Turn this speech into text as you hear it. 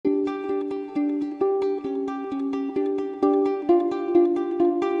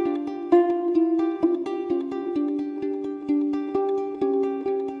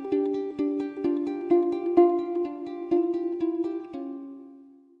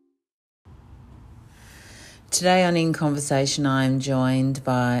Today on In Conversation, I'm joined, if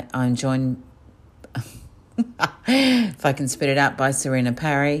I can spit it out, by Serena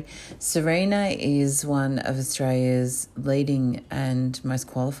Parry. Serena is one of Australia's leading and most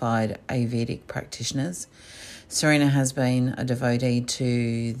qualified Ayurvedic practitioners. Serena has been a devotee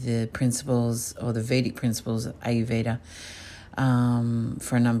to the principles or the Vedic principles of Ayurveda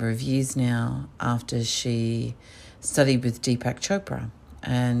for a number of years now, after she studied with Deepak Chopra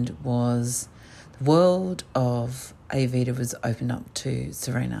and the world of Ayurveda was opened up to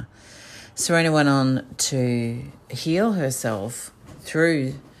Serena. Serena went on to heal herself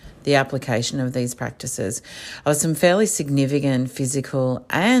through the application of these practices of some fairly significant physical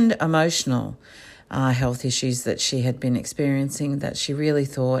and emotional health issues that she had been experiencing, that she really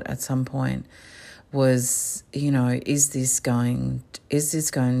thought at some point was, is this going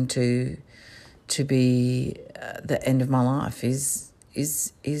to be the end of my life? Is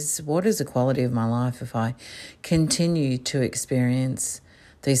what is the quality of my life if I continue to experience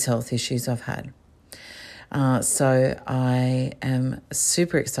these health issues I've had? So I am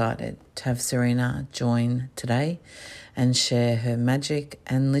super excited to have Serena join today and share her magic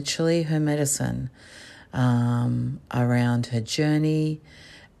and literally her medicine around her journey.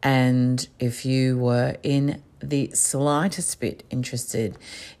 And if you were in the slightest bit interested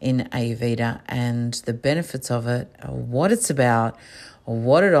in Ayurveda and the benefits of it, or what it's about, or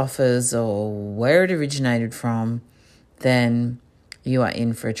what it offers, or where it originated from, then you are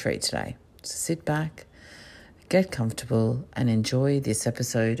in for a treat today. So sit back, get comfortable, and enjoy this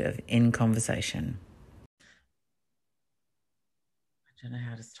episode of In Conversation. I don't know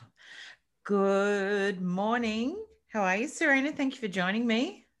how to stop. Good morning. How are you, Serena? Thank you for joining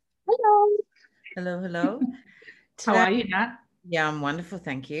me. Hello. Hello. How are you, Nat? Yeah, I'm wonderful.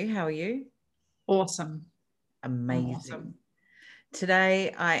 Thank you. How are you? Awesome. Amazing. Awesome.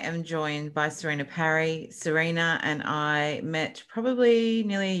 Today, I am joined by Serena Parry. Serena and I met probably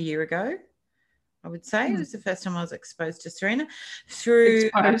nearly a year ago, I would say. It was the first time I was exposed to Serena through...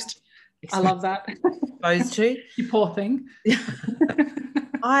 Exposed. I love that. Exposed to? You poor thing.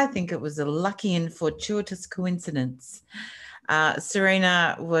 I think it was a lucky and fortuitous coincidence.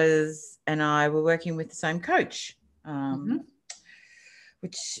 Serena and I were working with the same coach,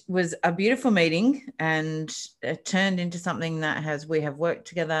 which was a beautiful meeting, and it turned into something that we have worked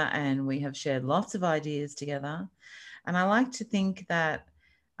together and we have shared lots of ideas together. And I like to think that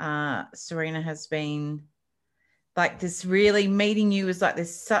Serena has been like this, really meeting you was like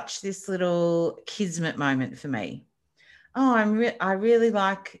this little kismet moment for me. I really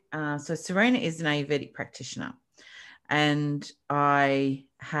like, so Serena is an Ayurvedic practitioner, and I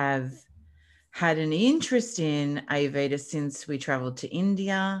have had an interest in Ayurveda since we traveled to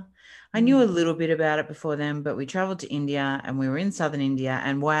India. I knew a little bit about it before then, but we traveled to India and we were in southern India,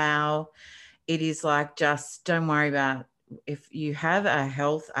 and wow, it is like, just don't worry about if you have a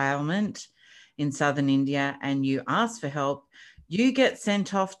health ailment in southern India and you ask for help, you get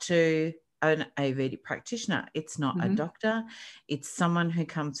sent off to an Ayurvedic practitioner. It's not a doctor. It's someone who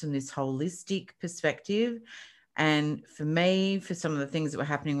comes from this holistic perspective. And for me, for some of the things that were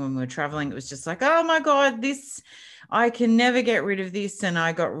happening when we were traveling, it was just like, oh my God, I can never get rid of this. And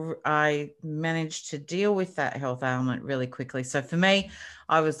I managed to deal with that health ailment really quickly. So for me,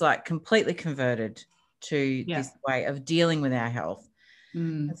 I was like completely converted to this way of dealing with our health.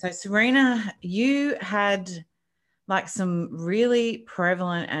 And so Serena, you had like some really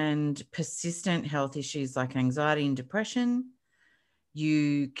prevalent and persistent health issues like anxiety and depression.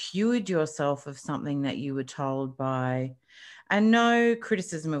 You cured yourself of something that you were told by, and no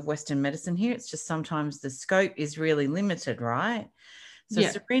criticism of Western medicine here. It's just sometimes the scope is really limited, right? So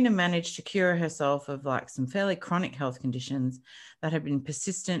Serena managed to cure herself of like some fairly chronic health conditions that had been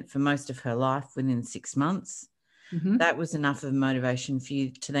persistent for most of her life within 6 months. That was enough of motivation for you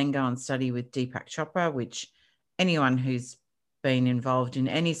to then go and study with Deepak Chopra, which anyone who's been involved in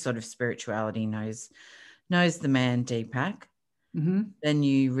any sort of spirituality knows the man Deepak. Then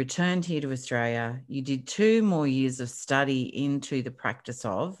you returned here to Australia. You did 2 more years of study into the practice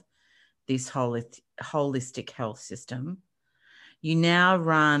of this holistic health system. You now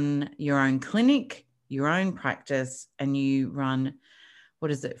run your own clinic, your own practice, and you run,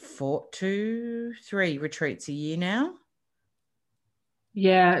 2, 3 retreats a year now?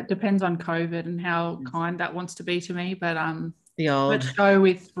 Yeah, it depends on COVID and how kind that wants to be to me. But let's go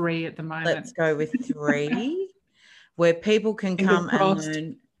with 3 at the moment. Let's go with 3. Where people can come and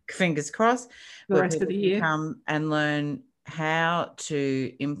learn, fingers crossed, the rest of the year, come and learn how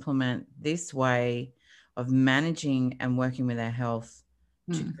to implement this way of managing and working with our health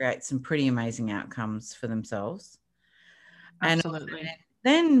to create some pretty amazing outcomes for themselves. Absolutely.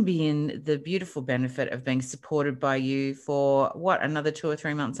 then be in the beautiful benefit of being supported by you for what, another 2 or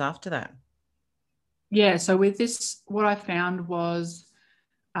 3 months after that? Yeah. So with this, what I found was,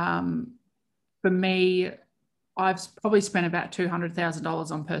 for me, I've probably spent about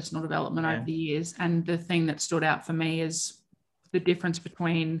 $200,000 on personal development over the years. And the thing that stood out for me is the difference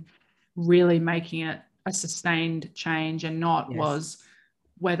between really making it a sustained change and not was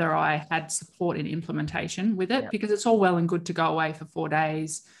whether I had support in implementation with it, because it's all well and good to go away for 4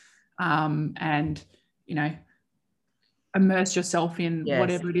 days and, you know, immerse yourself in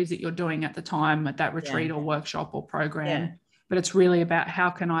whatever it is that you're doing at the time at that retreat or workshop or program. But it's really about how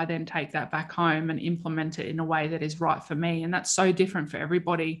can I then take that back home and implement it in a way that is right for me. And that's so different for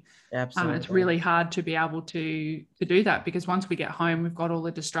everybody. Absolutely. It's really hard to be able to do that, because once we get home, we've got all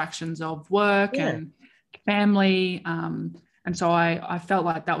the distractions of work and family. And so I felt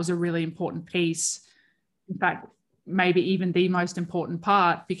like that was a really important piece. In fact, maybe even the most important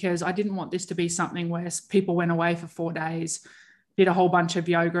part, because I didn't want this to be something where people went away for 4 days, did a whole bunch of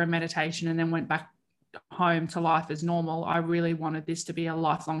yoga and meditation, and then went back home to life as normal. I really wanted this to be a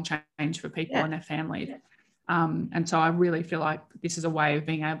lifelong change for people and their families. And so I really feel like this is a way of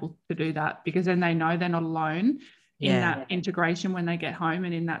being able to do that, because then they know they're not alone in that integration when they get home,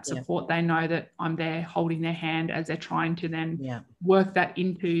 and in that support, they know that I'm there holding their hand as they're trying to then work that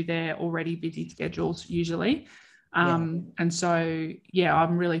into their already busy schedules usually. And so,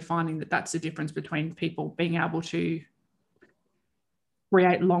 I'm really finding that that's the difference between people being able to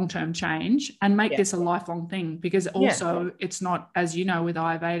create long-term change and make this a lifelong thing, because also it's not, as you know, with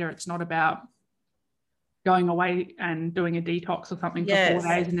Ayurveda, it's not about going away and doing a detox or something for 4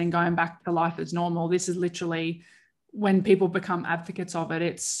 days and then going back to life as normal. This is literally, when people become advocates of it,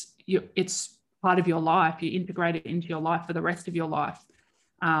 it's part of your life. You integrate it into your life for the rest of your life.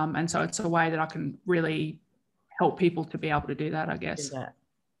 And so it's a way that I can really help people to be able to do that, I guess.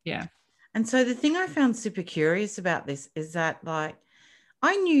 Yeah. And so the thing I found super curious about this is that, like,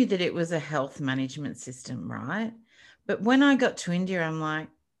 I knew that it was a health management system, right? But when I got to India, I'm like,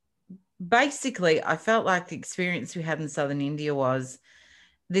 basically, I felt like the experience we had in Southern India was,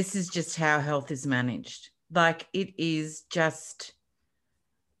 this is just how health is managed. Like, it is just,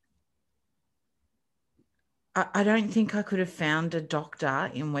 I don't think I could have found a doctor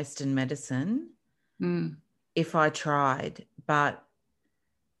in Western medicine if I tried, but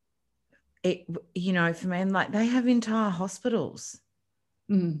it, you know, for me, like, they have entire hospitals.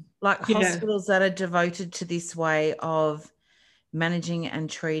 Like hospitals that are devoted to this way of managing and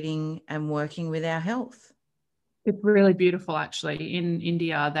treating and working with our health. It's really beautiful, actually. In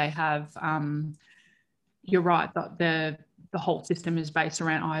India, they have, you're right, the whole system is based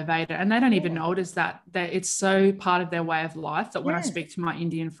around Ayurveda, and they don't even notice that it's so part of their way of life that when I speak to my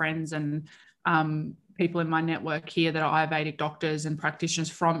Indian friends and people in my network here that are Ayurvedic doctors and practitioners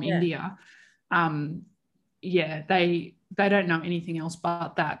from India, they don't know anything else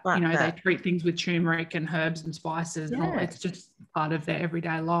but that. They treat things with turmeric and herbs and spices and all. It's just part of their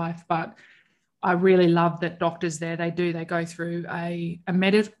everyday life. But I really love that doctors there, they go through a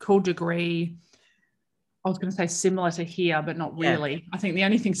medical degree. I was going to say similar to here, but not really. I think the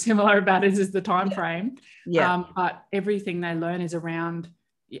only thing similar about it is the time frame. But everything they learn is around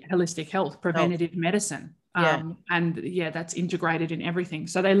holistic health, preventative medicine. That's integrated in everything.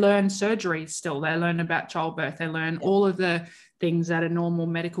 So they learn surgery still, they learn about childbirth, they learn all of the things that a normal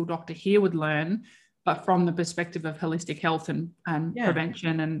medical doctor here would learn, but from the perspective of holistic health and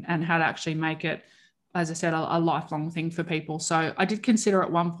prevention and how to actually make it, as I said, a lifelong thing for people. So I did consider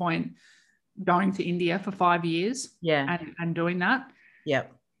at one point going to India for 5 years and doing that.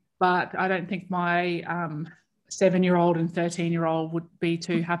 But I don't think my 7-year-old and 13-year-old would be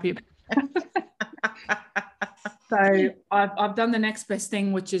too happy about it. So I've done the next best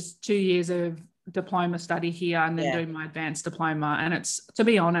thing, which is 2 years of diploma study here and then doing my advanced diploma. And it's, to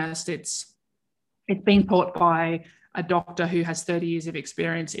be honest, it's being taught by a doctor who has 30 years of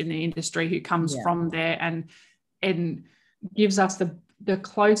experience in the industry, who comes from there and gives us the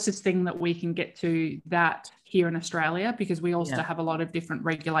closest thing that we can get to that here in Australia, because we also have a lot of different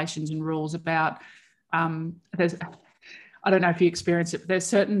regulations and rules about I don't know if you experience it, but there's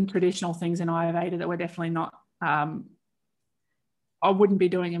certain traditional things in Ayurveda that we're definitely not, I wouldn't be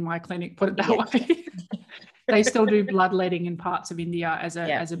doing in my clinic, put it that way. They still do bloodletting in parts of India as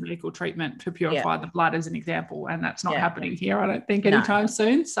a medical treatment to purify the blood, as an example. And that's not happening here, I don't think, anytime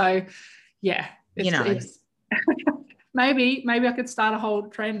soon. So it's maybe I could start a whole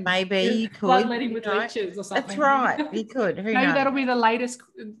trend. Maybe you could. Bloodletting with leeches or something. That's right. You could. Who knows? That'll be the latest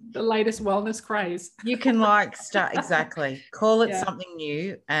wellness craze. You can start exactly. Call it something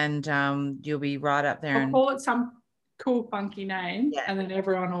new, and you'll be right up there. Call it some cool, funky name, and then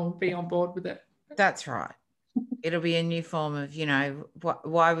everyone will be on board with it. That's right. It'll be a new form of,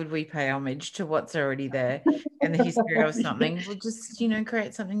 why would we pay homage to what's already there and the history of something? We'll just,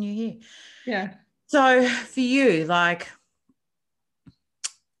 create something new here. Yeah. So for you, like,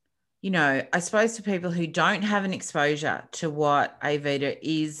 I suppose to people who don't have an exposure to what Ayurveda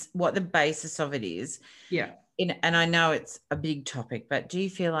is, what the basis of it is. Yeah. And I know it's a big topic, but do you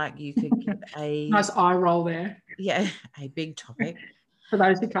feel like you could give a nice eye roll there? Yeah, a big topic. For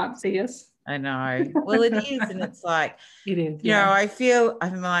those who can't see us. I know. Well, it is. And it's like, it is. I feel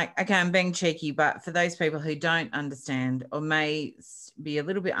I'm like, okay, I'm being cheeky, but for those people who don't understand or may be a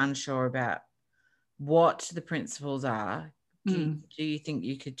little bit unsure about what the principles are, do you think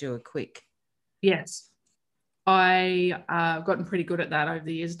you could do a quick? Yes. I've gotten pretty good at that over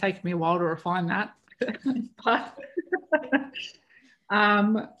the years. It's taken me a while to refine that. But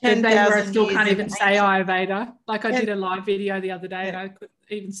there's days where I still can't even say Ayurveda. Like I did a live video the other day and I couldn't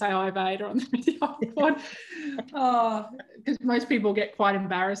even say Ayurveda on the video board. Because most people get quite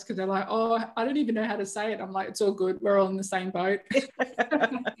embarrassed because they're like, oh, I don't even know how to say it. I'm like, it's all good. We're all in the same boat.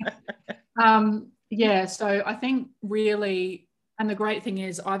 So I think really, and the great thing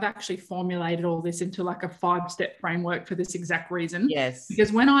is I've actually formulated all this into like a 5-step framework for this exact reason. Yes.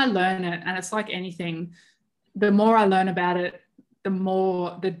 Because when I learn it, and it's like anything, the more I learn about it,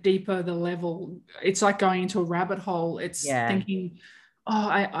 the deeper the level. It's like going into a rabbit hole. It's thinking, oh,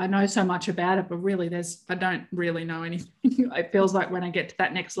 I know so much about it, but really I don't really know anything. It feels like when I get to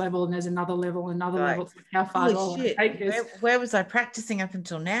that next level and there's another level, level, it's like, how far do I take this? Where was I practicing up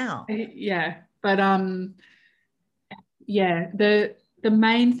until now? Yeah. But the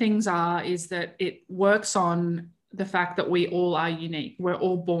main things is that it works on the fact that we all are unique. We're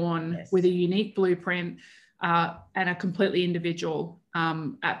all born with a unique blueprint and are completely individual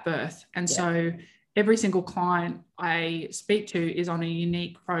at birth. And so every single client I speak to is on a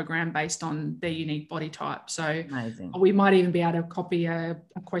unique program based on their unique body type. So amazing. We might even be able to copy a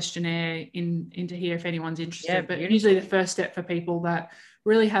questionnaire into here if anyone's interested. Yeah, but usually the first step for people that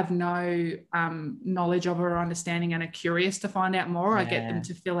really have no knowledge of or understanding and are curious to find out more, I get them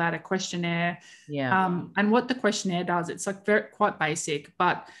to fill out a questionnaire. And what the questionnaire does, it's like quite basic,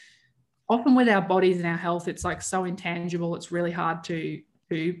 but often with our bodies and our health, it's like so intangible, it's really hard to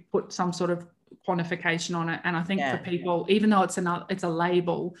put some sort of quantification on it. And I think for people, even though it's a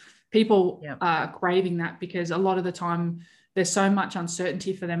label, people are craving that because a lot of the time there's so much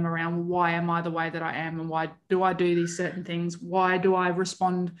uncertainty for them around why am I the way that I am and why do I do these certain things? Why do I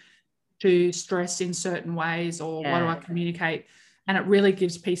respond to stress in certain ways or why do I communicate? And it really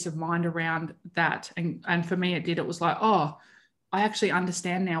gives peace of mind around that. And for me, it was like, oh, I actually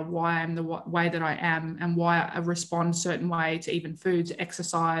understand now why I'm the way that I am and why I respond a certain way to even foods,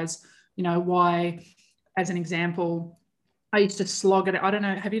 exercise, why, as an example, I used to slog it. I don't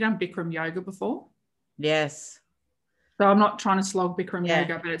know. Have you done Bikram yoga before? Yes. So I'm not trying to slog Bikram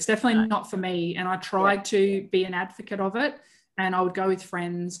yoga, but it's definitely not for me. And I tried to be an advocate of it. And I would go with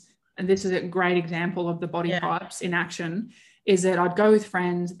friends. And this is a great example of the body types in action, is that I'd go with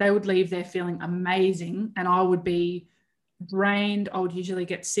friends. They would leave there feeling amazing. And I would be drained. I would usually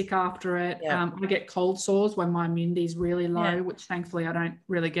get sick after it. I get cold sores when my immunity is really low, which thankfully I don't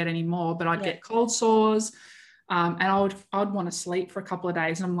really get anymore, but I'd get cold sores. And I'd want to sleep for a couple of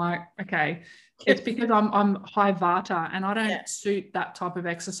days. And I'm like, okay, it's because I'm high vata and I don't suit that type of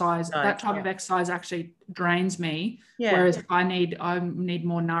exercise. That type of exercise actually drains me. Whereas I need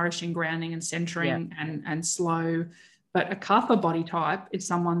more nourishing grounding and centering and slow. But a Kapha body type is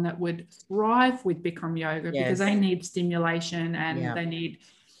someone that would thrive with Bikram yoga because they need stimulation and they need,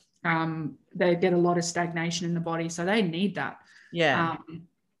 they get a lot of stagnation in the body. So they need that.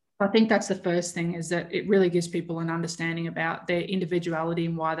 I think that's the first thing, is that it really gives people an understanding about their individuality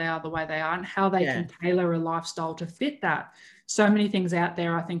and why they are the way they are and how they can tailor a lifestyle to fit that. So many things out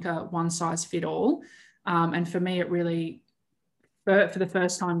there, I think, are one size fit all. And for me, it really, for the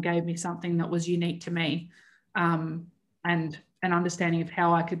first time, gave me something that was unique to me. And an understanding of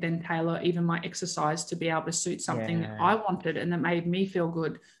how I could then tailor even my exercise to be able to suit something that I wanted and that made me feel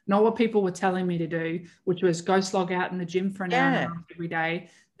good. Not what people were telling me to do, which was go slog out in the gym for an hour and a half every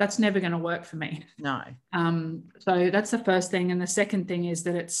day. That's never going to work for me. No. So that's the first thing. And the second thing is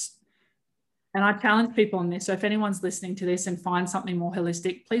that and I challenge people on this. So if anyone's listening to this and finds something more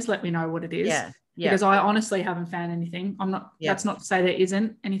holistic, please let me know what it is. Because I honestly haven't found anything. That's not to say there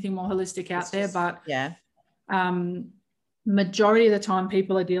isn't anything more holistic out there, but majority of the time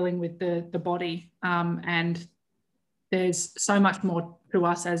people are dealing with the body, and there's so much more to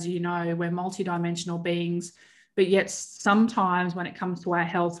us, as you know. We're multidimensional beings, but yet sometimes when it comes to our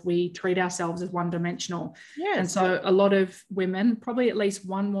health, we treat ourselves as one-dimensional. Yes. And so a lot of women, probably at least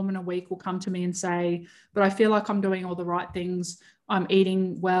one woman a week, will come to me and say, but I feel like I'm doing all the right things. I'm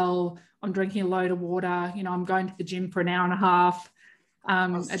eating well. I'm drinking a load of water. You know, I'm going to the gym for an hour and a half.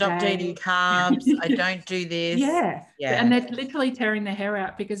 I've stopped eating carbs. I don't do this. Yeah. And they're literally tearing their hair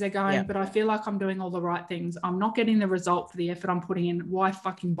out because they're going, but I feel like I'm doing all the right things. I'm not getting the result for the effort I'm putting in. Why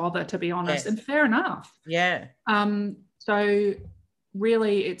fucking bother, to be honest? And fair enough. Yeah. So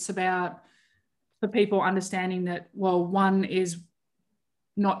really it's about, for people understanding that, well, one is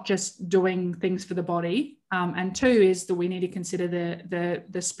not just doing things for the body, and two is that we need to consider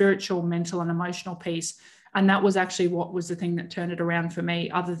the spiritual, mental and emotional piece. And that was actually what was the thing that turned it around for me,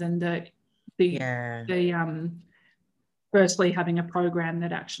 other than the firstly having a program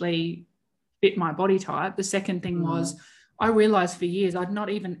that actually fit my body type. The second thing was, I realized for years I'd not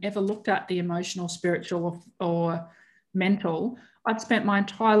even ever looked at the emotional, spiritual or mental. I'd spent my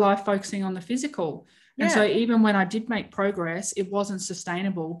entire life focusing on the physical. And so even when I did make progress, it wasn't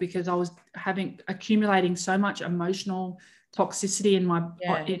sustainable because I was accumulating so much emotional toxicity in my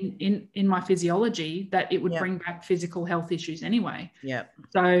in my physiology that it would bring back physical health issues anyway.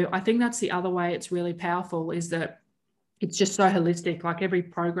 So I think that's the other way it's really powerful, is that it's just so holistic. Like every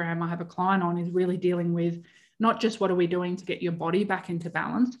program I have a client on is really dealing with not just what are we doing to get your body back into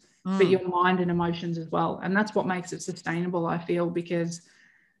balance, but your mind and emotions as well. And that's what makes it sustainable, I feel, because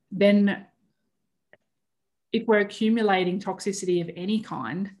then if we're accumulating toxicity of any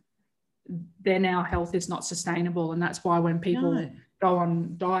kind, then our health is not sustainable. And that's why when people go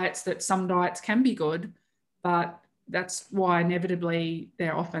on diets, that some diets can be good, but that's why inevitably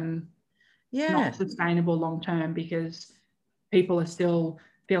they're often not sustainable long term, because people are still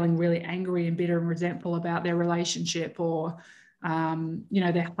feeling really angry and bitter and resentful about their relationship, or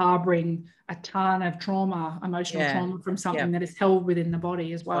they're harboring a ton of trauma, emotional trauma from something that is held within the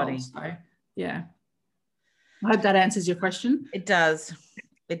body as well. So I hope that answers your question. It does.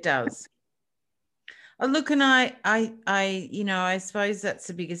 Oh, look, and I suppose that's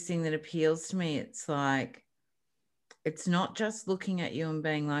the biggest thing that appeals to me. It's like, it's not just looking at you and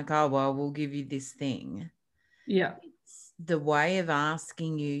being like, oh, well, we'll give you this thing. Yeah. It's the way of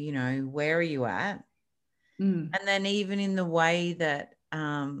asking you, where are you at? And then even in the way that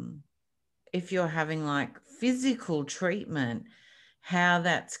if you're having like physical treatment, how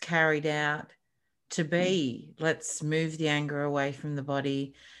that's carried out to be, let's move the anger away from the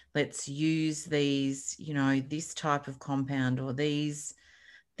body. Let's use these, this type of compound or these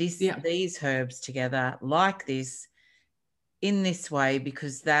herbs together like this in this way,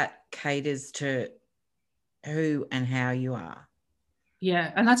 because that caters to who and how you are.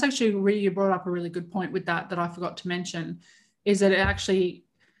 Yeah. And that's actually you brought up a really good point with that I forgot to mention, is that it actually,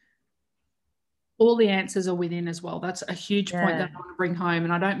 all the answers are within as well. That's a huge point that I want to bring home.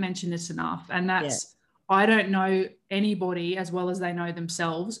 And I don't mention this enough. And that's, I don't know anybody as well as they know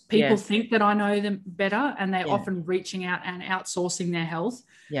themselves. People think that I know them better, and they're often reaching out and outsourcing their health.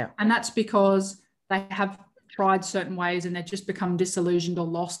 Yeah. And that's because they have tried certain ways and they've just become disillusioned or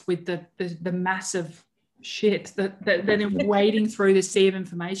lost with the massive shit that they're wading through the sea of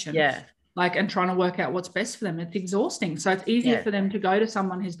information. Yeah. And trying to work out what's best for them. It's exhausting. So it's easier for them to go to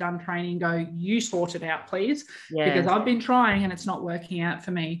someone who's done training and go, you sort it out, please, because I've been trying and it's not working out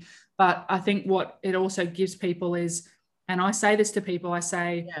for me. But I think what it also gives people is, and I say this to people, I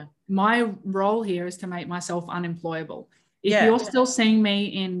say, my role here is to make myself unemployable. If you're still seeing me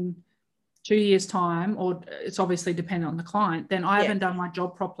in 2 years' time, or it's obviously dependent on the client, then I haven't done my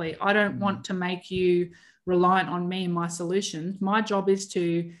job properly. I don't want to make you reliant on me and my solutions. My job is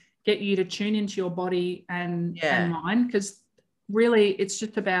to get you to tune into your body and mind, because really it's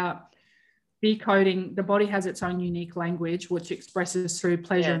just about decoding. The body has its own unique language, which expresses through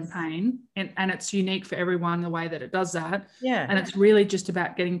pleasure and pain, and it's unique for everyone the way that it does that. And it's really just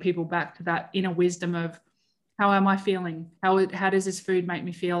about getting people back to that inner wisdom of, how am I feeling? How does this food make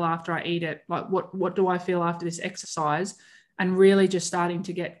me feel after I eat it? Like what do I feel after this exercise? And really just starting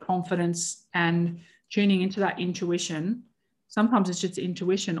to get confidence and tuning into that intuition. Sometimes it's just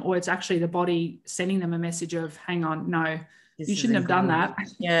intuition, or it's actually the body sending them a message of, hang on, no, you shouldn't have done that.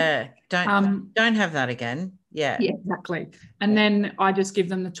 Yeah. Don't have that again. Yeah, exactly. And then I just give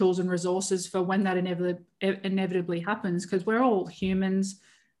them the tools and resources for when that inevitably happens, because we're all humans.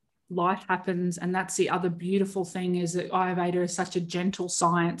 Life happens. And that's the other beautiful thing, is that Ayurveda is such a gentle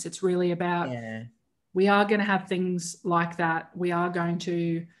science. It's really about, we are going to have things like that. We are going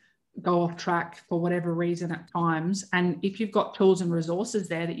to go off track for whatever reason at times. And if you've got tools and resources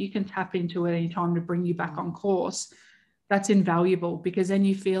there that you can tap into at any time to bring you back on course, that's invaluable, because then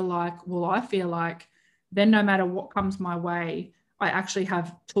you feel like, well, I feel like then no matter what comes my way, I actually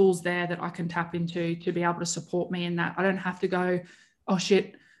have tools there that I can tap into to be able to support me in that. I don't have to go, oh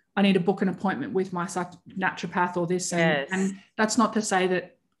shit, I need to book an appointment with my naturopath or this. Yes. And that's not to say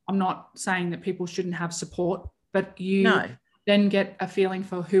that, I'm not saying that people shouldn't have support, but you then get a feeling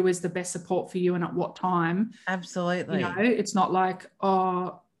for who is the best support for you and at what time. Absolutely. You know, it's not like,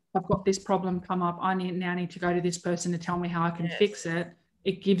 oh, I've got this problem come up, I now need to go to this person to tell me how I can fix it.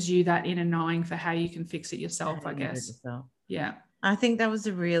 It gives you that inner knowing for how you can fix it yourself, I guess. Yeah. I think that was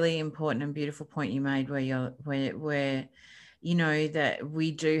a really important and beautiful point you made, where you know that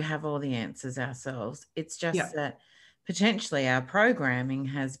we do have all the answers ourselves. It's just that potentially our programming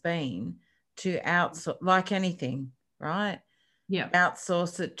has been to outsource, like anything, right? Yeah.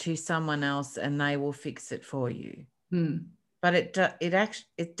 Outsource it to someone else and they will fix it for you. But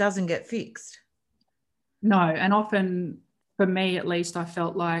it doesn't get fixed. No, and often for me at least, I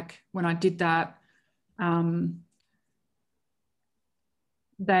felt like when I did that,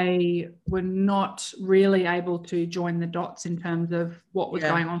 they were not really able to join the dots in terms of what was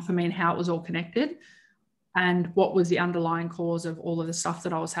going on for me and how it was all connected and what was the underlying cause of all of the stuff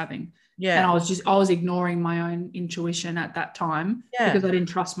that I was having. And I was ignoring my own intuition at that time because I didn't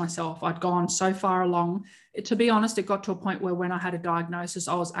trust myself. I'd gone so far along. To be honest, it got to a point where when I had a diagnosis,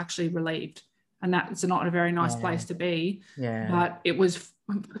 I was actually relieved. And that's not a very nice place to be. But it was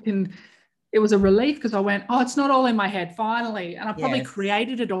a relief because I went, oh, it's not all in my head, finally. And I probably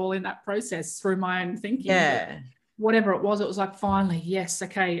created it all in that process through my own thinking. Whatever it was like, finally, yes,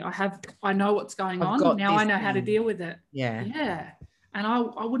 okay, I know what's going on. Now I know how to deal with it. Yeah. And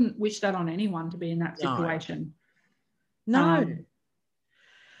I wouldn't wish that on anyone to be in that situation. No.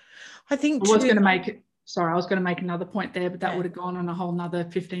 I think I was going to make another point there, but that would have gone on a whole nother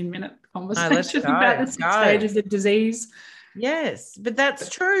 15-minute conversation about the 6 stages of disease. Yes, but that's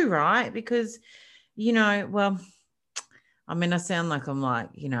true, right? Because, you know, well, I mean, I sound like I'm like,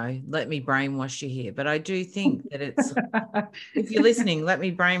 you know, let me brainwash you here, but I do think that it's, if you're listening, let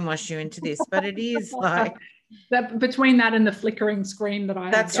me brainwash you into this, but it is like. That between that and the flickering screen that I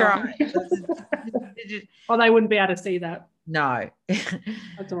have. That's right. Oh, they wouldn't be able to see that. No.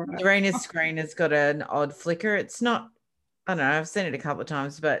 That's all right. Serena's screen has got an odd flicker. It's not, I don't know, I've seen it a couple of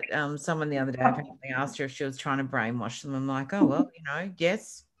times, but someone the other day apparently asked her if she was trying to brainwash them. I'm like, oh, well, you know,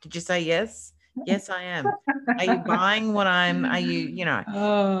 yes. Did you say yes? Yes, I am. Are you buying what are you, you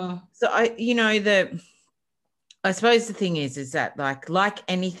know? So I suppose the thing is that like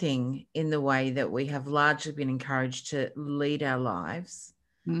anything in the way that we have largely been encouraged to lead our lives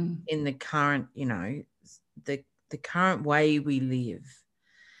in the current, you know, the current way we live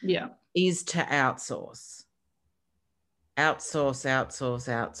is to outsource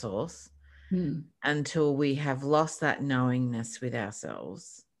until we have lost that knowingness with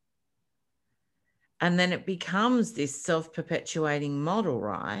ourselves. And then it becomes this self-perpetuating model,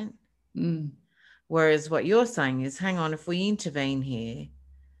 right? Whereas what you're saying is, hang on, if we intervene here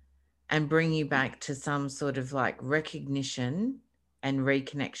and bring you back to some sort of like recognition and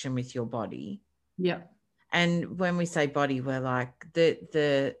reconnection with your body. And when we say body, we're like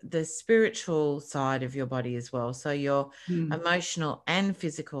the spiritual side of your body as well. So your emotional and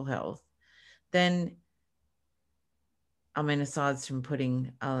physical health. Then, I mean, aside from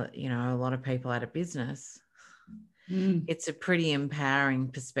putting, you know, a lot of people out of business, it's a pretty empowering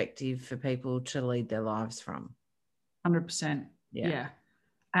perspective for people to lead their lives from. 100%. Yeah.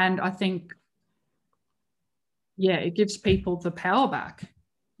 And I think, it gives people the power back.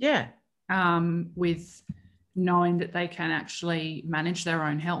 With knowing that they can actually manage their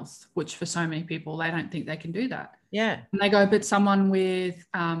own health, which for so many people, they don't think they can do that. And they go, but someone with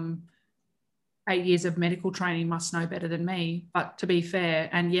 8 years of medical training must know better than me. But to be fair,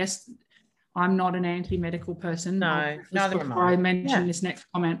 and yes, I'm not an anti-medical person. No, before I mention this next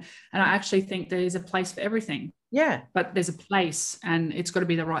comment. And I actually think there's a place for everything. But there's a place and it's got to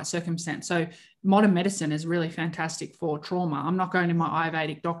be the right circumstance. So modern medicine is really fantastic for trauma. I'm not going to my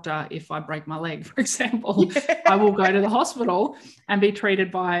Ayurvedic doctor if I break my leg, for example. I will go to the hospital and be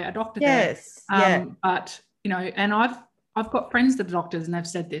treated by a doctor there. But, you know, and I've got friends that are doctors and they've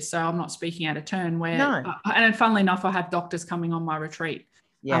said this, so I'm not speaking out of turn where, and funnily enough, I have doctors coming on my retreat.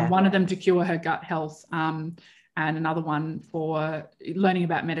 One of them to cure her gut health and another one for learning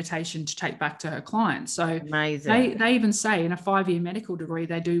about meditation to take back to her clients. So amazing. They even say in a 5-year medical degree,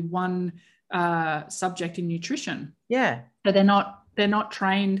 they do one subject in nutrition. So they're not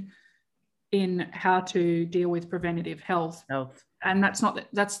trained in how to deal with preventative health. And that's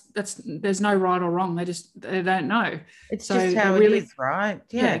there's no right or wrong. They don't know. It's just how it is, right?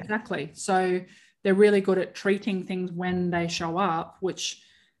 Exactly. So they're really good at treating things when they show up, which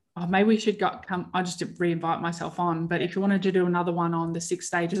Oh, maybe we should I just re-invite myself on. But if you wanted to do another one on the 6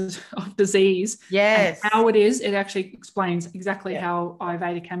 stages of disease, yes, and how it actually explains exactly how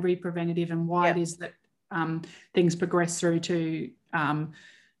Ayurveda can be preventative and why it is that things progress through to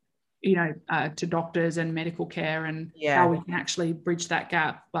to doctors and medical care, and how we can actually bridge that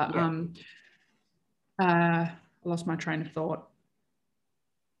gap. But I lost my train of thought.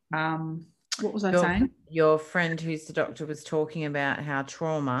 What was I saying? Your friend who's the doctor was talking about how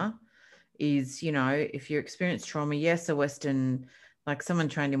trauma is, if you experience trauma, yes, like someone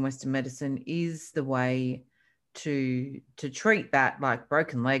trained in Western medicine is the way to treat that, like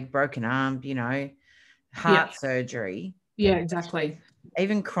broken leg, broken arm, heart surgery. Yeah, exactly.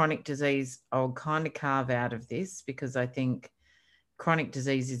 Even chronic disease, I'll kind of carve out of this, because I think chronic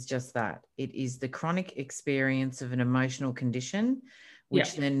disease is just that. It is the chronic experience of an emotional condition,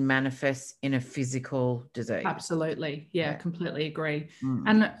 which then manifests in a physical disease. Absolutely. Yeah, completely agree.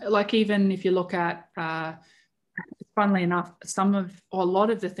 And like, even if you look at, funnily enough, a lot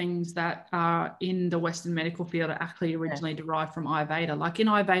of the things that are in the Western medical field are actually originally derived from Ayurveda. Like in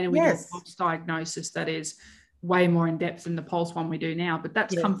Ayurveda, we do a pulse diagnosis that is way more in depth than the pulse one we do now, but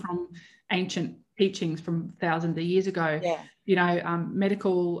that's come from ancient teachings from thousands of years ago.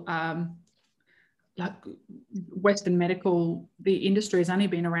 Medical, like Western medical, the industry has only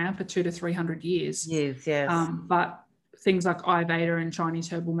been around for 200 to 300 years. Yes. But things like Ayurveda and Chinese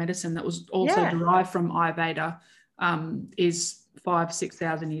herbal medicine that was also derived from Ayurveda is 5,000 to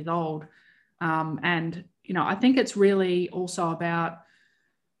 6,000 years old. And, I think it's really also about,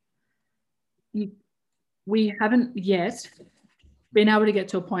 we haven't yet been able to get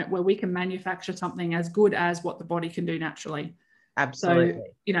to a point where we can manufacture something as good as what the body can do naturally. Absolutely.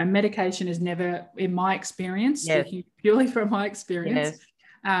 So, medication is never, in my experience, speaking purely from my experience,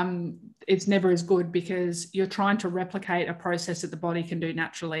 it's never as good, because you're trying to replicate a process that the body can do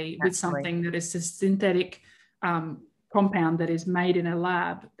naturally with something that is a synthetic compound that is made in a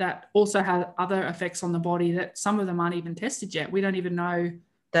lab that also has other effects on the body that some of them aren't even tested yet. We don't even know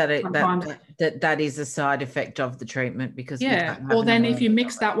that is a side effect of the treatment, because or then if you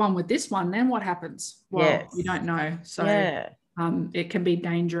mix that one with this one, then what happens? Well, we don't know. So it can be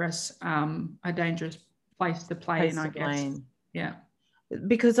dangerous, a dangerous place to play in, I guess. Yeah.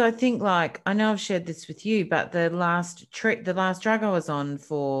 Because I think, like, I know I've shared this with you, but the last drug I was on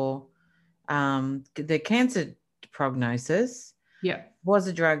for the cancer prognosis was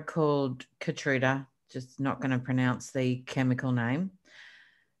a drug called Keytruda, just not going to pronounce the chemical name,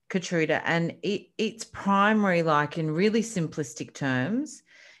 Keytruda. And its primary, like in really simplistic terms,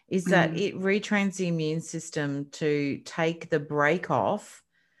 is that it retrains the immune system to take the brake off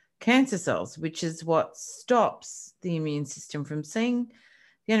cancer cells, which is what stops the immune system from seeing.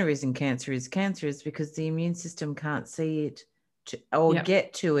 The only reason cancer is because the immune system can't see it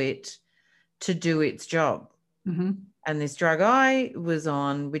get to it to do its job. And this drug I was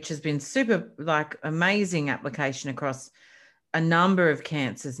on, which has been super, like, amazing application across a number of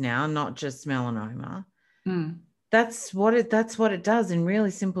cancers now, not just melanoma. That's what it does in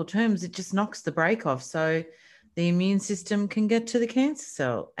really simple terms. It just knocks the brake off, so the immune system can get to the cancer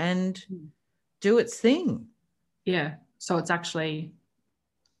cell and do its thing. Yeah. So it's actually,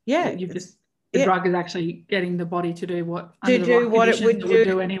 the drug is actually getting the body to do what it would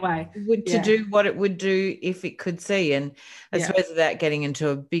do anyway. To do what it would do if it could see. And I suppose without getting into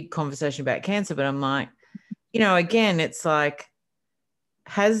a big conversation about cancer, but I'm like, again, it's like,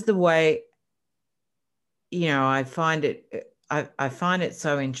 has the way, I find it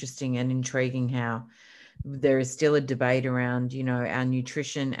so interesting and intriguing how there is still a debate around, our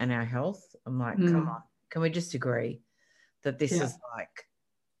nutrition and our health. I'm like, come on, can we just agree that this is like,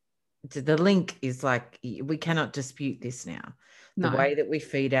 the link is like, we cannot dispute this now. The way that we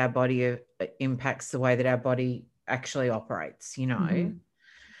feed our body impacts the way that our body actually operates, And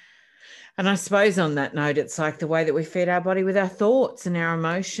I suppose on that note, it's like the way that we feed our body with our thoughts and our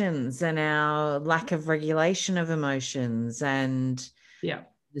emotions and our lack of regulation of emotions and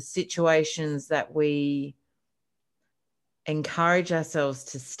the situations that we encourage ourselves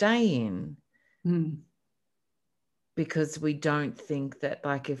to stay in. Because we don't think that,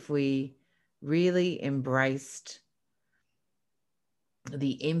 like, if we really embraced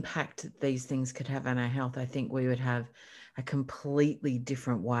the impact that these things could have on our health, I think we would have a completely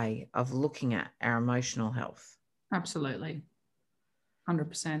different way of looking at our emotional health. Absolutely.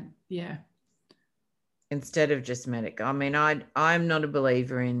 100%. Yeah. Instead of just medic. I mean, I'm not a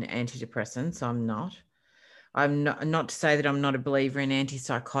believer in antidepressants. I'm not to say that I'm not a believer in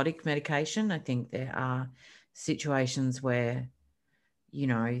antipsychotic medication. I think there are situations where,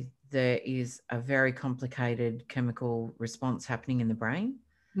 there is a very complicated chemical response happening in the brain.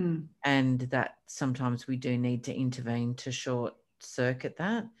 and that sometimes we do need to intervene to short circuit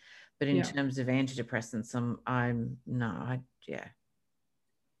that. But in terms of antidepressants,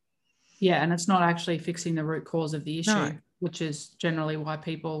 Yeah, and it's not actually fixing the root cause of the issue, which is generally why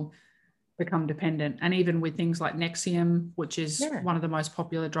people become dependent. And even with things like Nexium, which is one of the most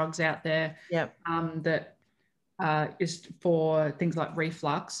popular drugs out there, that is for things like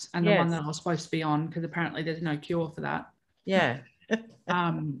reflux, and the one that I was supposed to be on, because apparently there's no cure for that.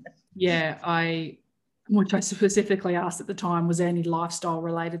 Which I specifically asked at the time, was there any lifestyle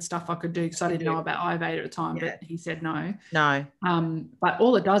related stuff I could do, because I didn't know about Ayurveda at the time, but he said no. But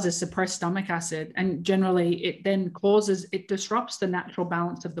all it does is suppress stomach acid, and generally it then it disrupts the natural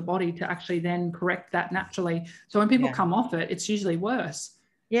balance of the body to actually then correct that naturally. So when people come off it, it's usually worse.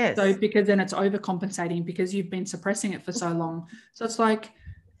 So because then it's overcompensating because you've been suppressing it for so long. So it's like,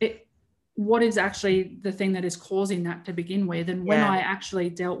 what is actually the thing that is causing that to begin with? And when I actually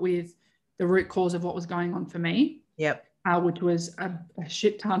dealt with the root cause of what was going on for me, which was a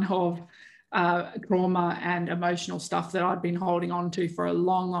shit ton of trauma and emotional stuff that I'd been holding on to for a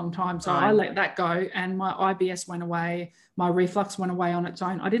long, long time. So I let that go, and my IBS went away. My reflux went away on its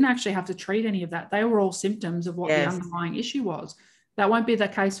own. I didn't actually have to treat any of that. They were all symptoms of what the underlying issue was. That won't be the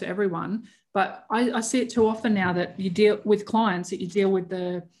case for everyone, but I see it too often now that you deal with clients, that you deal with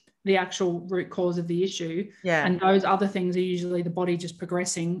the actual root cause of the issue. And those other things are usually the body just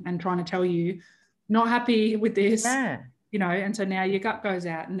progressing and trying to tell you, not happy with this, and so now your gut goes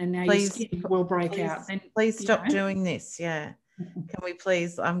out, and then now your skin will break out. And, please stop doing this. Can we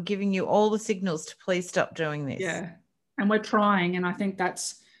please, I'm giving you all the signals to please stop doing this. And we're trying, and I think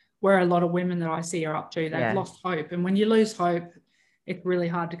that's where a lot of women that I see are up to. They've lost hope, and when you lose hope, it's really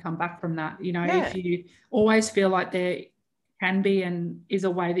hard to come back from that. If you always feel like there can be and is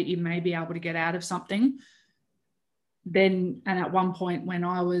a way that you may be able to get out of something, then, and at one point when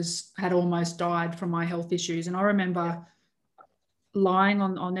I had almost died from my health issues, and I remember lying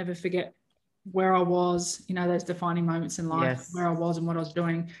on, I'll never forget where I was, those defining moments in life, where I was and what I was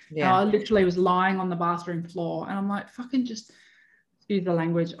doing. And I literally was lying on the bathroom floor, and I'm like, fucking just excuse the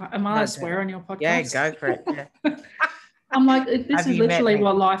language. Am I allowed to swear on your podcast? Go for it. I'm like, this is literally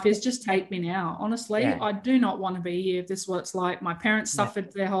what life is. Just take me now. Honestly, I do not want to be here. If this is what it's like. My parents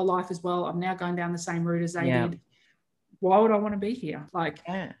suffered their whole life as well. I'm now going down the same route as they did. Why would I want to be here?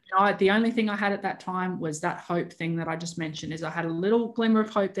 The only thing I had at that time was that hope thing that I just mentioned. Is I had a little glimmer of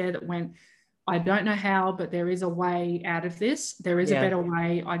hope there that went, I don't know how, but there is a way out of this. There is a better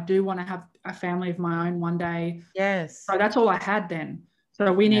way. I do want to have a family of my own one day. So that's all I had then.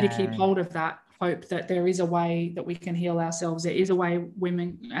 So we need to keep hold of that hope, that there is a way that we can heal ourselves. There is a way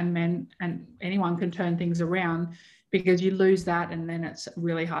women and men and anyone can turn things around, because you lose that and then it's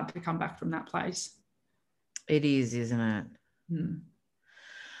really hard to come back from that place. It is, isn't it?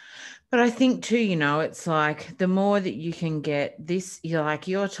 But I think too, it's like the more that you can get this,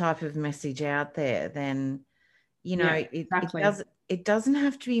 your type of message out there, then, it doesn't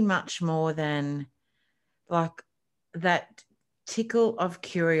have to be much more than like that tickle of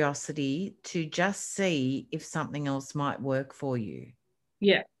curiosity to just see if something else might work for you.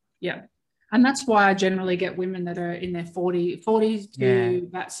 And that's why I generally get women that are in their 40s to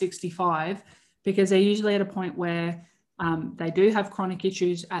about 65, because they're usually at a point where they do have chronic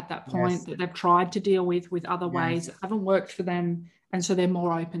issues at that point that they've tried to deal with other ways that haven't worked for them, and so they're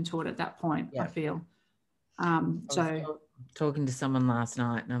more open to it at that point. I feel I was talking to someone last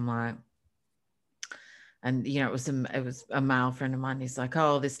night, and I'm like, and it was a male friend of mine. He's like,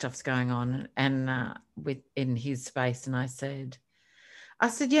 oh, this stuff's going on, and in his space. And I said,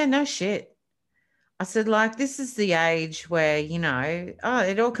 yeah, no shit. I said, like, this is the age where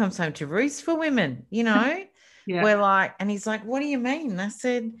it all comes home to roost for women. We're like, and he's like, what do you mean? I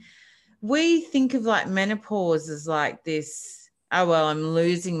said, we think of like menopause as like this. Oh well, I'm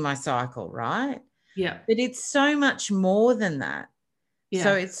losing my cycle, right? But it's so much more than that.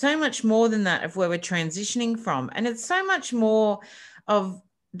 So it's so much more than that of where we're transitioning from. And it's so much more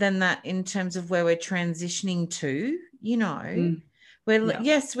than that in terms of where we're transitioning to,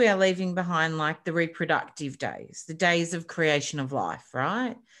 yes, we are leaving behind like the reproductive days, the days of creation of life,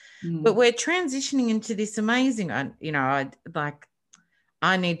 right? But we're transitioning into this amazing, I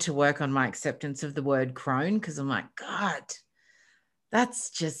need to work on my acceptance of the word crone, because I'm like, God,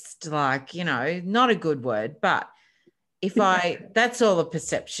 that's just like, not a good word, but that's all a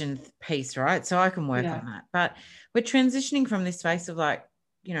perception piece, right? So I can work on that. But we're transitioning from this space of like,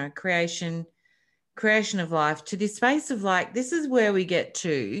 creation of life to this space of like, this is where we get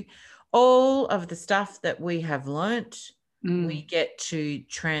to all of the stuff that we have learnt. We get to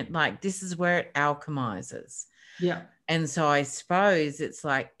like, this is where it alchemizes. And so I suppose it's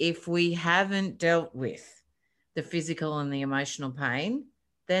like, if we haven't dealt with the physical and the emotional pain,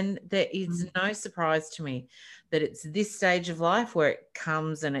 then there is no surprise to me that it's this stage of life where it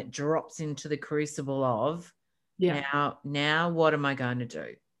comes and it drops into the crucible of, now what am I going to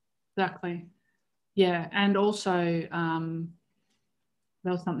do? Exactly. Yeah. And also,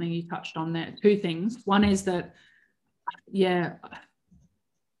 there was something you touched on there. Two things. One is that,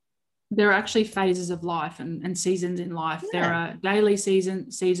 there are actually phases of life and seasons in life. There are daily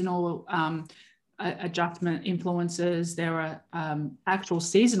seasonal adjustment influences. There are actual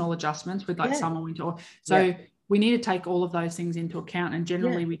seasonal adjustments with like summer, winter. So we need to take all of those things into account, and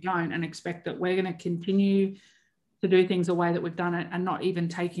generally we don't, and expect that we're going to continue to do things the way that we've done it and not even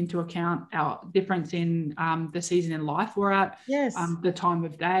take into account our difference in the season in life we're at, the time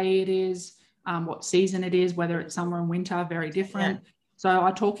of day it is, what season it is, whether it's summer and winter, very different. So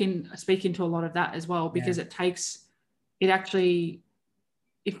I speak into a lot of that as well, because it actually,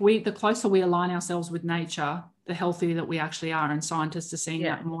 the closer we align ourselves with nature, the healthier that we actually are. And scientists are seeing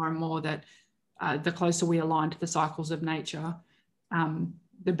that more and more, that the closer we align to the cycles of nature,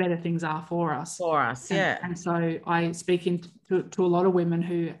 the better things are for us. And so I speak to a lot of women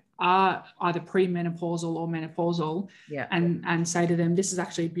who are either premenopausal or menopausal, and say to them, this is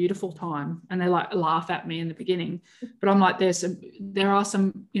actually a beautiful time. And they like laugh at me in the beginning, but I'm like, there are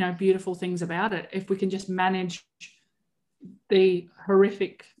some, beautiful things about it. If we can just manage the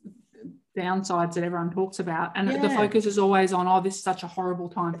horrific downsides that everyone talks about, and the focus is always on, this is such a horrible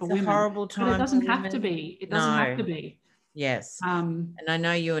time for women. Horrible time. But it doesn't have to be. It doesn't have to be. Yes. And I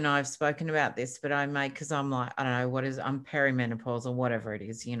know you and I have spoken about this, but because I'm like, I don't know, I'm perimenopausal, whatever it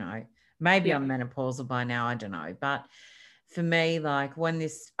is, maybe I'm menopausal by now, I don't know. But for me, like when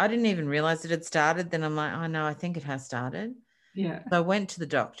I didn't even realize it had started, then I'm like, oh no, I think it has started. Yeah. So I went to the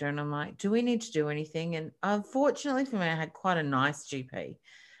doctor and I'm like, do we need to do anything? And unfortunately for me, I had quite a nice GP,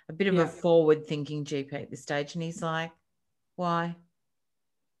 a bit of a forward thinking GP at this stage. And he's like, why?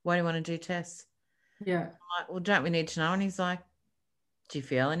 Why do you want to do tests? Yeah. I'm like, well, don't we need to know? And he's like, do you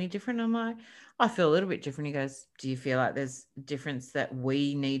feel any different? I'm like, I feel a little bit different. He goes, do you feel like there's a difference that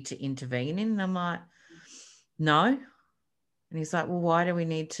we need to intervene in? And I'm like, no. And he's like, well, why do we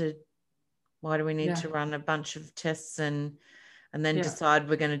need to run a bunch of tests and then decide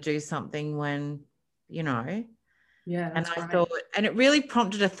we're going to do something when, and I thought, and it really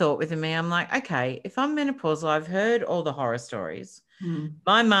prompted a thought within me. I'm like, okay, if I'm menopausal, I've heard all the horror stories.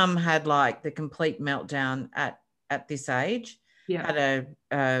 My mum had like the complete meltdown at this age, had a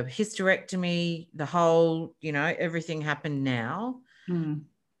hysterectomy, the whole, everything happened now. And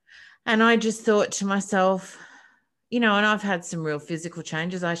I just thought to myself, and I've had some real physical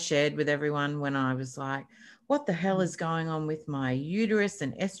changes. I shared with everyone when I was like, what the hell is going on with my uterus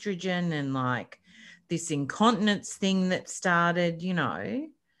and estrogen and like this incontinence thing that started,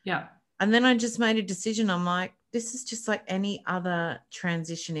 Yeah. And then I just made a decision. I'm like, this is just like any other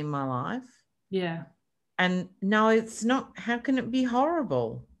transition in my life. Yeah. And no, it's not. How can it be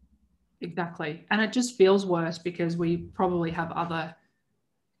horrible? Exactly. And it just feels worse because we probably have other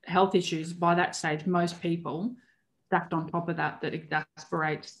health issues by that stage. Most people stacked on top of that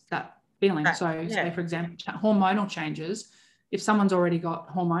exasperates that feeling. Say, for example, hormonal changes. If someone's already got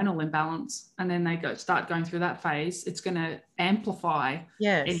hormonal imbalance and then they start going through that phase, it's going to amplify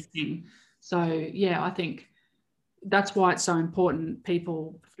anything. So, I think that's why it's so important.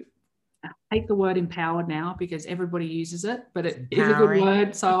 People hate the word empowered now because everybody uses it, but it is a good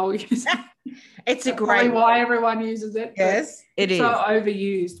word. So I'll use it. It's a great why everyone uses it. Yes, it is. So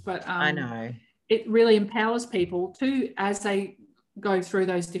overused, but I know. It really empowers people to, as they go through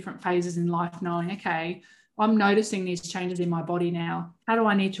those different phases in life, knowing, okay, I'm noticing these changes in my body now. How do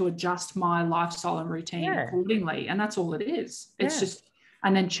I need to adjust my lifestyle and routine accordingly? And that's all it is. It's just,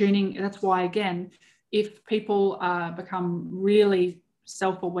 and then tuning. That's why, again, if people become really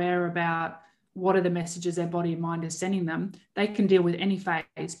self-aware about what are the messages their body and mind is sending them, they can deal with any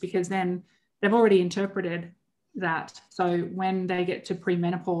phase because then they've already interpreted that. So when they get to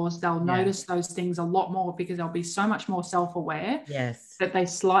premenopause, they'll notice those things a lot more because they'll be so much more self-aware that they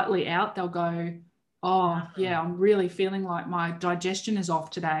slightly out. They'll go, oh, I'm really feeling like my digestion is off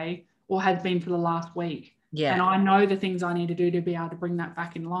today or has been for the last week. Yeah. And I know the things I need to do to be able to bring that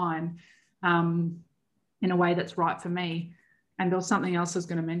back in line in a way that's right for me. And there was something else I was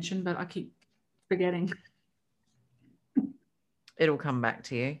going to mention, but I keep forgetting. It'll come back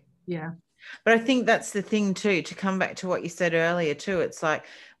to you. Yeah. But I think that's the thing too, to come back to what you said earlier too. It's like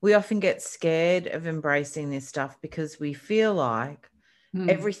we often get scared of embracing this stuff because we feel like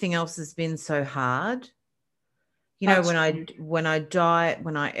everything else has been so hard. When I diet,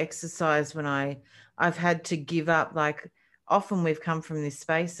 when I exercise, when I I've had to give up, like often we've come from this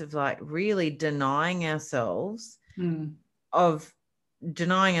space of like really denying ourselves of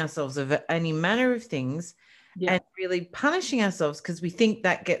any manner of things, and really punishing ourselves because we think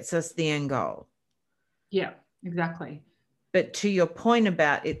that gets us the end goal. Yeah, exactly. But to your point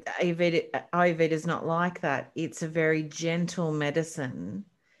about it, Ayurveda is not like that. It's a very gentle medicine.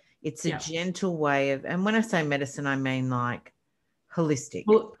 It's a gentle way of, and when I say medicine, I mean like holistic.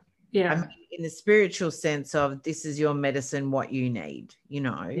 Well, I mean in the spiritual sense of this is your medicine, what you need, you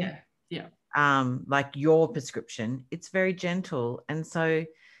know. Like your prescription. It's very gentle. And so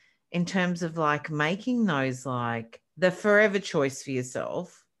in terms of like making those, like the forever choice for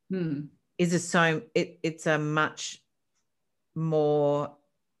yourself is it's a much more,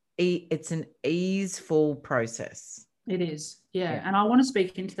 it's an easeful process. It is. Yeah. And I want to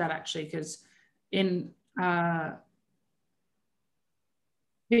speak into that actually, because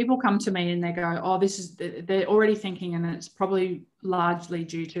people come to me and they go, oh, they're already thinking, and it's probably largely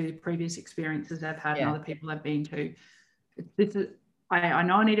due to previous experiences they've had and other people they've been to. I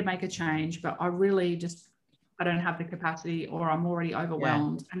know I need to make a change, but I really I don't have the capacity, or I'm already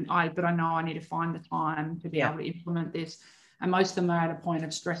overwhelmed. But I know I need to find the time to be able to implement this. And most of them are at a point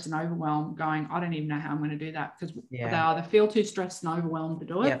of stress and overwhelm going, I don't even know how I'm going to do that, because they either feel too stressed and overwhelmed to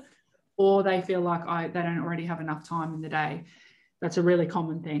do it, or they feel like they don't already have enough time in the day. That's a really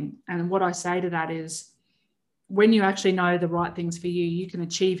common thing. And what I say to that is, when you actually know the right things for you, you can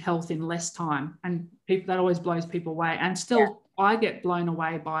achieve health in less time. And that always blows people away. And still, I get blown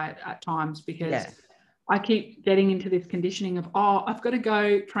away by it at times, because I keep getting into this conditioning of, oh, I've got to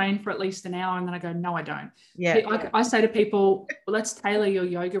go train for at least an hour. And then I go, no, I don't. I say to people, well, let's tailor your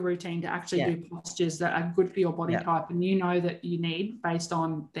yoga routine to actually do postures that are good for your body type. And you know that you need based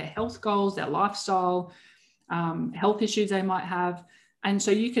on their health goals, their lifestyle, health issues they might have. And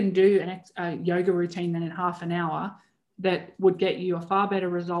so you can do a yoga routine then in half an hour that would get you a far better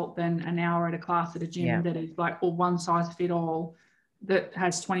result than an hour at a class at a gym that is like all one size fit all, that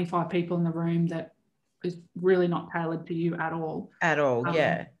has 25 people in the room, that is really not tailored to you at all. So,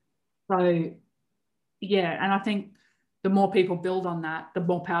 and I think the more people build on that, the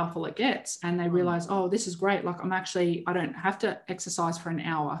more powerful it gets. And they realize, oh, this is great. Like I don't have to exercise for an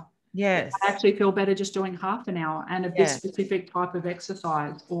hour. I actually feel better just doing half an hour and of this specific type of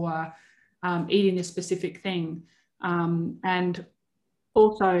exercise, or eating this specific thing. And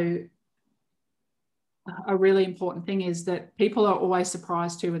also a really important thing is that people are always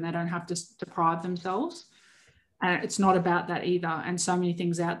surprised too when they don't have to deprive themselves. And it's not about that either. And so many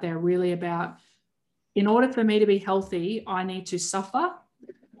things out there really about, in order for me to be healthy, I need to suffer.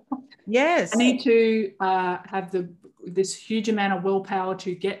 I need to have this huge amount of willpower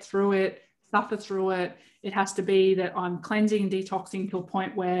to get through it, suffer through it. It has to be that I'm cleansing and detoxing to a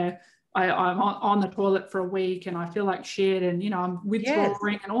point where I'm on the toilet for a week and I feel like shit, and, you know, I'm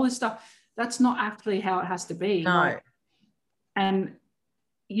withdrawing and all this stuff. That's not actually how it has to be. No. And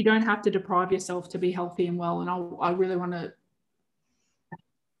you don't have to deprive yourself to be healthy and well. And I really want to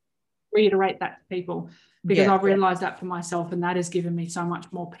reiterate that to people, because I've realized that for myself, and that has given me so much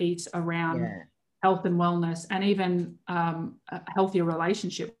more peace around health and wellness, and even a healthier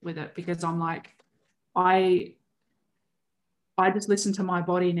relationship with it, because I'm like, I just listen to my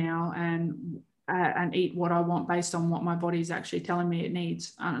body now and eat what I want based on what my body is actually telling me it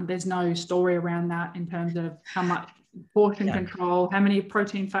needs. There's no story around that in terms of how much portion control, how many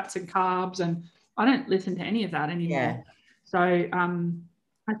protein, fats and carbs, and I don't listen to any of that anymore. So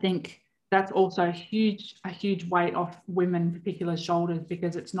I think that's also a huge weight off women, particular shoulders,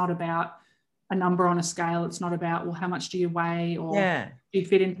 because it's not about a number on a scale. It's not about, well, how much do you weigh, or do you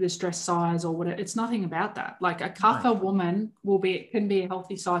fit into this dress size, or whatever. It's nothing about that. Like a Kapha woman can be a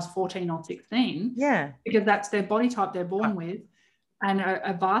healthy size 14 or 16, because that's their body type they're born with. And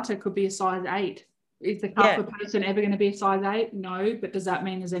a Vata could be a size 8. Is the Kapha person ever going to be a size 8? No. But does that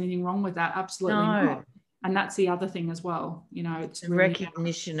mean there's anything wrong with that? Absolutely not. And that's the other thing as well. You know, it's really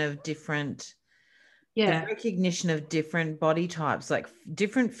recognition of different, the recognition of different body types, like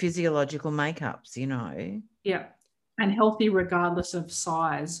different physiological makeups, you know. And healthy regardless of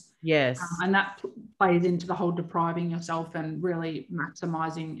size. And that plays into the whole depriving yourself and really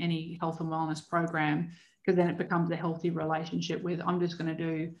maximizing any health and wellness program, because then it becomes a healthy relationship with, I'm just going to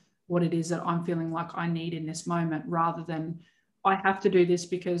do what it is that I'm feeling like I need in this moment, rather than I have to do this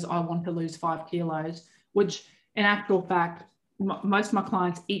because I want to lose 5 kilos, which in actual fact, most of my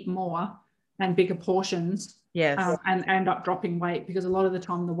clients eat more and bigger portions and end up dropping weight, because a lot of the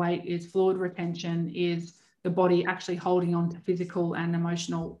time the weight is fluid retention, is the body actually holding on to physical and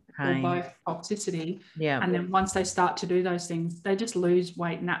emotional pain, or both toxicity. Yeah. And then once they start to do those things, they just lose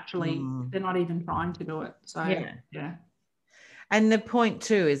weight naturally. They're not even trying to do it. So yeah. And the point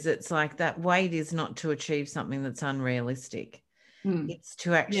too is it's like that weight is not to achieve something that's unrealistic. It's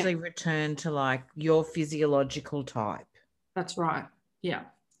to actually return to like your physiological type. That's right. Yeah.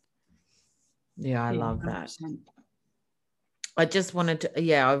 Yeah, I love 100%. That. I just wanted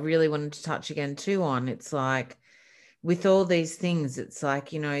to, I really wanted to touch again too on, it's like with all these things, it's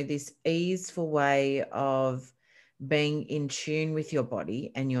like, you know, this easeful way of being in tune with your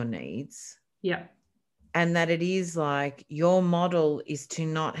body and your needs. Yeah. And that it is like your model is to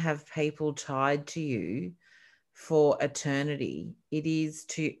not have people tied to you for eternity. It is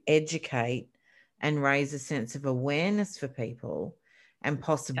to educate and raise a sense of awareness for people and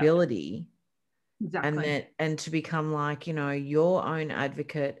possibility. Exactly. And to become like, you know, your own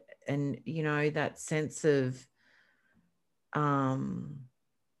advocate and, you know, that sense of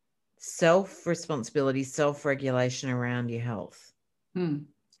self-responsibility, self-regulation around your health.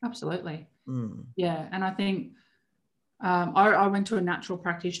 Absolutely. Yeah. And I think I went to a natural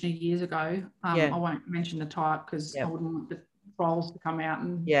practitioner years ago. I won't mention the type because I wouldn't want the trolls to come out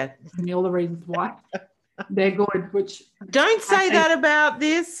and give me all the reasons why they're good, which don't say that about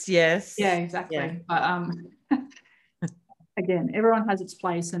this. Yes. Yeah, exactly. But again, everyone has its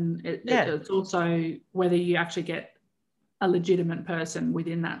place, and it's also whether you actually get a legitimate person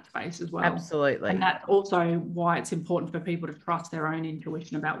within that space as well. Absolutely. And that's also why it's important for people to trust their own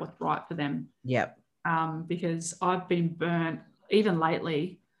intuition about what's right for them. Yep. Because I've been burnt, even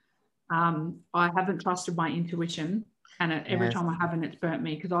lately, I haven't trusted my intuition, and every time I haven't, it's burnt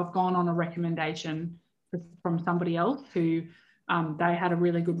me because I've gone on a recommendation from somebody else who they had a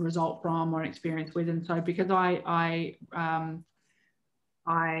really good result from or experience with. And so because I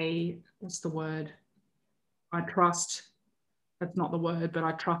what's the word? I trust, that's not the word, but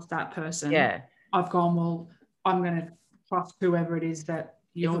I trust that person. Yeah. I've gone, well, I'm going to trust whoever it is that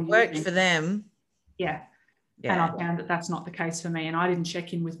you're using. If it worked for them. Yeah. And I found that that's not the case for me. And I didn't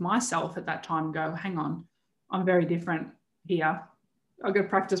check in with myself at that time and go, hang on, I'm very different here. I've got to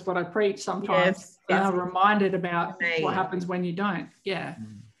practice what I preach sometimes. And I'm reminded about what happens when you don't. Yeah.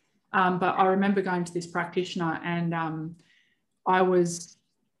 But I remember going to this practitioner, and I was,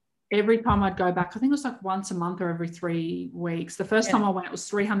 every time I'd go back, I think it was like once a month or every 3 weeks. The first time I went, it was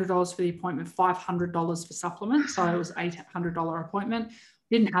 $300 for the appointment, $500 for supplements. So it was $800 appointment.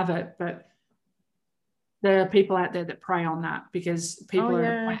 Didn't have it, but there are people out there that prey on that because people are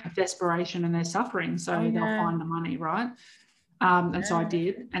at a point of desperation and they're suffering. So they'll find the money, right? And so I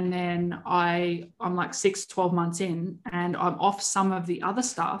did. And then I'm like 12 months in, and I'm off some of the other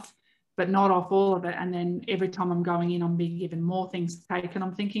stuff, but not off all of it. And then every time I'm going in, I'm being given more things to take. And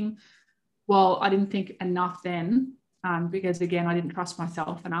I'm thinking, well, I didn't think enough then, because again, I didn't trust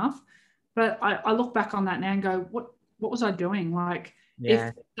myself enough. But I look back on that now and go, what was I doing? Like,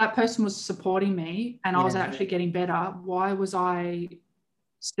 if that person was supporting me and I was actually getting better, why was I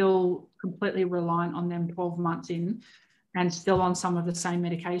still completely reliant on them 12 months in and still on some of the same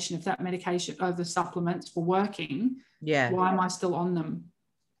medication? If that medication or the supplements were working, why am I still on them?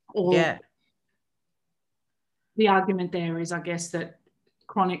 Or the argument there is, I guess, that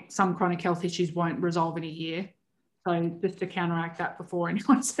some chronic health issues won't resolve in a year. So just to counteract that before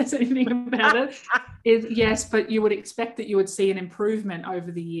anyone says anything about it is, yes, but you would expect that you would see an improvement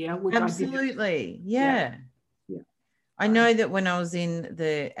over the year. Which absolutely. Yeah. I know that when I was in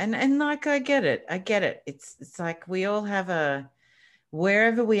and like, I get it. It's like we all have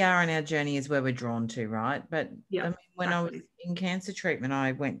wherever we are in our journey is where we're drawn to, right? But I mean, when I was in cancer treatment,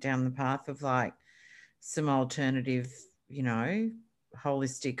 I went down the path of like some alternative, you know,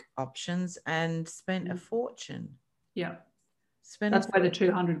 holistic options and spent a fortune. Yeah. That's where the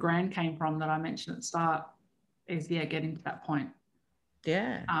 200 grand came from that I mentioned at the start, is getting to that point.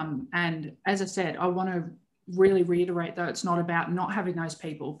 Yeah. And as I said, I want to really reiterate, though, it's not about not having those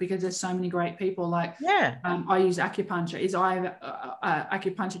people, because there's so many great people. Like, I use acupuncture. Is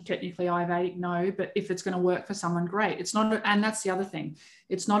acupuncture technically Ayurvedic? No, but if it's going to work for someone, great. It's not, and that's the other thing.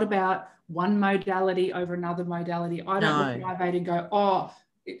 It's not about one modality over another modality. I don't look at Ayurveda and go, oh,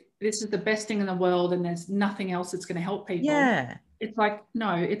 this is the best thing in the world and there's nothing else that's going to help people. Yeah. It's like,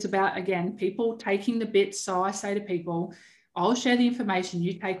 no, it's about, again, people taking the bits. So I say to people, I'll share the information.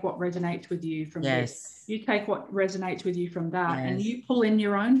 You take what resonates with you from this. You take what resonates with you from that, and you pull in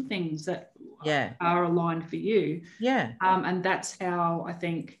your own things that are aligned for you. Yeah. And that's how I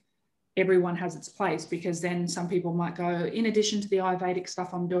think everyone has its place, because then some people might go, in addition to the Ayurvedic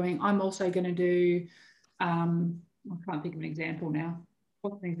stuff I'm doing, I'm also going to do, I can't think of an example now.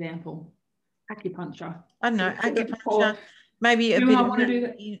 What's an example? Acupuncture. I don't know, acupuncture. Maybe a bit of,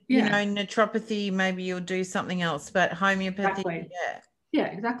 naturopathy, maybe you'll do something else, but homeopathy, exactly. Yeah,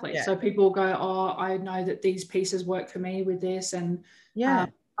 exactly. Yeah. So people go, oh, I know that these pieces work for me with this, and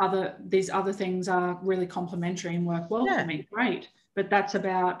these other things are really complementary and work well for me. Great. But that's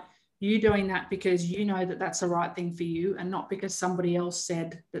about you doing that because you know that that's the right thing for you, and not because somebody else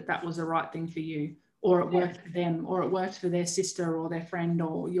said that that was the right thing for you, or it worked for them, or it worked for their sister or their friend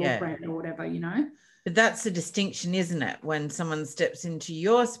or your friend or whatever, But that's the distinction, isn't it? When someone steps into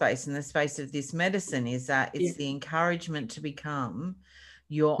your space, in the space of this medicine, is that it's the encouragement to become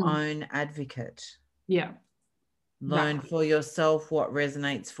your own advocate. Yeah. Learn for yourself what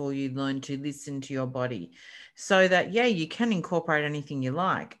resonates for you. Learn to listen to your body so that, you can incorporate anything you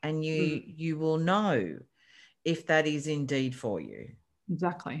like, and you will know if that is indeed for you.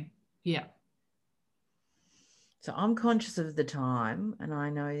 Exactly. Yeah. So I'm conscious of the time, and I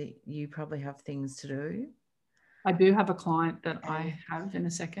know you probably have things to do. I do have a client that I have in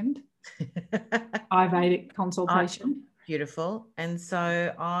a second. Ayurvedic consultation. Beautiful. And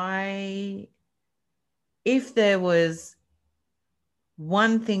so if there was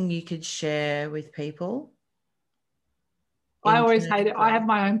one thing you could share with people. I always hate it. I have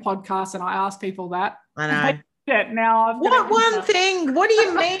my own podcast and I ask people that. I know. Now what one thing? What do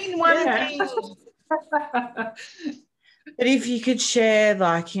you mean one thing? But if you could share,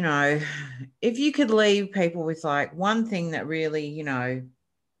 if you could leave people with one thing that really,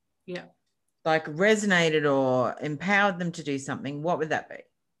 resonated or empowered them to do something, what would that be?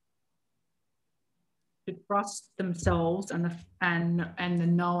 To trust themselves and the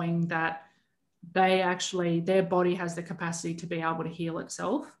knowing that they actually, their body has the capacity to be able to heal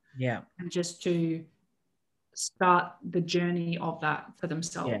itself. Yeah. And just to start the journey of that for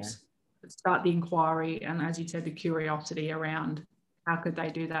themselves. Start the inquiry, and as you said, the curiosity around how could they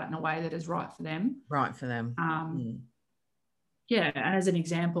do that in a way that is right for them. Right for them. Yeah, and as an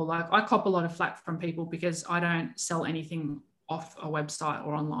example, I cop a lot of flack from people because I don't sell anything off a website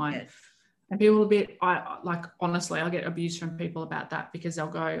or online. Yes. And people honestly, I get abused from people about that because they'll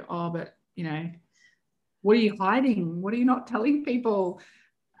go, oh, but what are you hiding? What are you not telling people?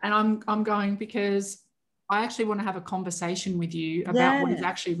 And I'm going, because I actually want to have a conversation with you about what is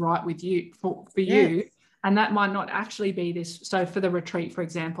actually right with you for you. And that might not actually be this. So for the retreat, for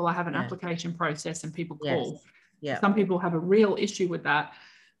example, I have an application process and people call. Yeah. Some people have a real issue with that.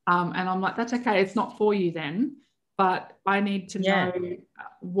 And I'm like, that's okay. It's not for you then. But I need to know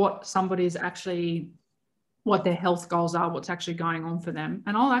what somebody's actually, what their health goals are, what's actually going on for them.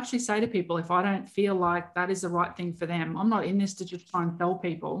 And I'll actually say to people, if I don't feel like that is the right thing for them, I'm not in this to just try and tell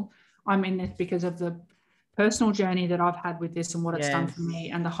people. I'm in this because of the personal journey that I've had with this and what it's done for me,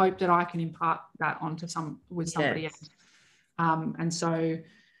 and the hope that I can impart that onto somebody else. And so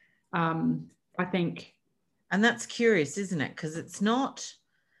I think, and that's curious, isn't it? Because it's not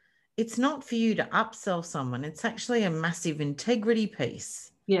for you to upsell someone. It's actually a massive integrity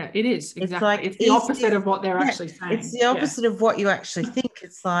piece. Yeah, it is. Exactly. It's the opposite of what they're actually saying. It's the opposite of what you actually think.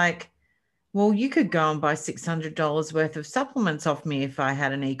 It's like, well, you could go and buy $600 worth of supplements off me if I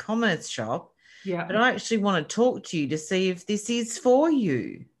had an e-commerce shop. Yeah. But I actually want to talk to you to see if this is for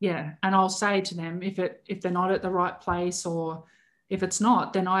you. Yeah. And I'll say to them, if they're not at the right place, or if it's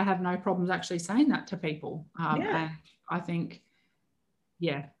not, then I have no problems actually saying that to people. And I think,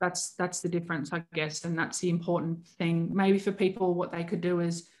 that's the difference, I guess. And that's the important thing. Maybe for people, what they could do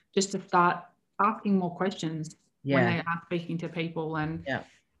is just to start asking more questions when they are speaking to people, and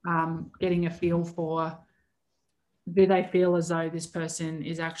getting a feel for, do they feel as though this person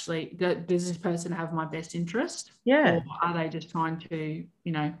is actually, does this person have my best interest? Yeah. Or are they just trying to,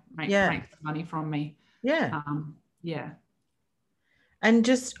 make money from me? Yeah. Yeah. And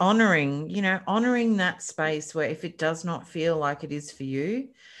just honoring that space where if it does not feel like it is for you,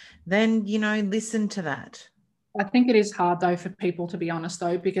 then, listen to that. I think it is hard though for people, to be honest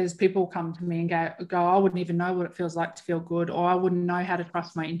though, because people come to me and go, I wouldn't even know what it feels like to feel good, or I wouldn't know how to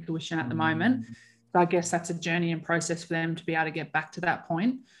trust my intuition at the moment. So I guess that's a journey and process for them to be able to get back to that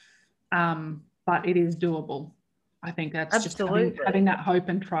point. But it is doable. I think that's Absolutely. just having that hope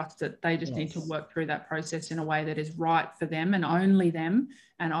and trust that they just need to work through that process in a way that is right for them and only them.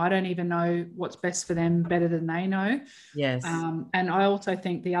 And I don't even know what's best for them better than they know. Yes. And I also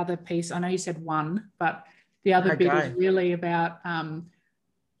think the other piece, I know you said one, but the other bit is really about,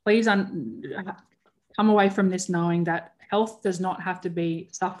 please come away from this knowing that health does not have to be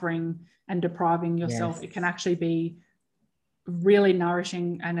suffering and depriving yourself. Yes. It can actually be really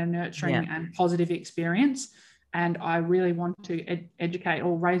nourishing and a nurturing and positive experience. And I really want to educate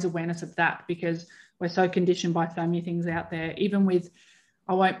or raise awareness of that, because we're so conditioned by so many things out there. Even with,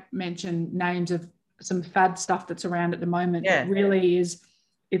 I won't mention names of some fad stuff that's around at the moment. It really is,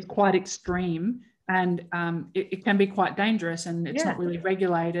 it's quite extreme, and it can be quite dangerous, and it's not really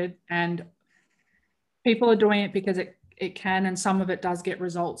regulated, and people are doing it because it can, and some of it does get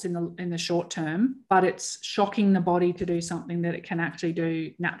results in the short term, but it's shocking the body to do something that it can actually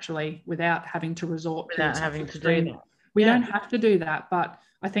do naturally without having to resort without to having to do that. We don't have to do that, but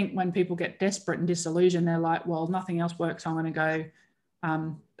I think when people get desperate and disillusioned, they're like, well, nothing else works, so I'm going to go,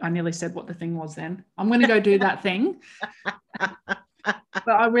 I nearly said what the thing was then. I'm going to go do that thing.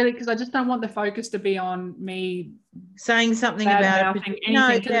 But I really, because I just don't want the focus to be on me saying something about anything. No,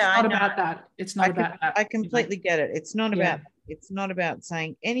 it's not about that. It's not about that. I completely get it. It's not about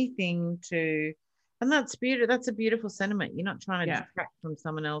saying anything to, and that's beautiful. That's a beautiful sentiment. You're not trying to distract from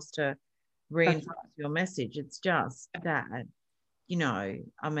someone else to reinforce your message. It's just that, you know,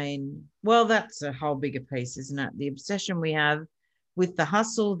 I mean, well, that's a whole bigger piece, isn't it? The obsession we have with the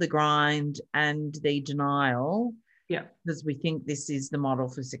hustle, the grind, and the denial. Yeah, because we think this is the model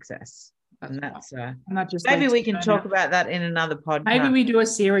for success. And that's maybe we can talk about that in another podcast. Maybe we do a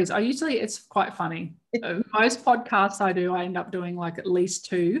series. It's quite funny. Most podcasts I do, I end up doing like at least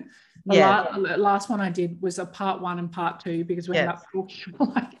 2. The last one I did was a part 1 and part 2, because we end up talking for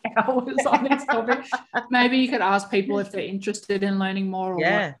like hours on this topic. Maybe you could ask people if they're interested in learning more,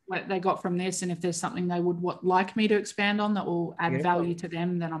 or what they got from this, and if there's something they would like me to expand on that will add value to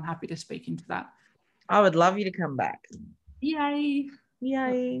them, then I'm happy to speak into that. I would love you to come back. Yay.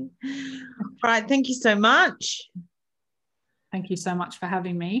 All right. Thank you so much. Thank you so much for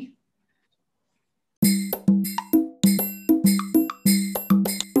having me.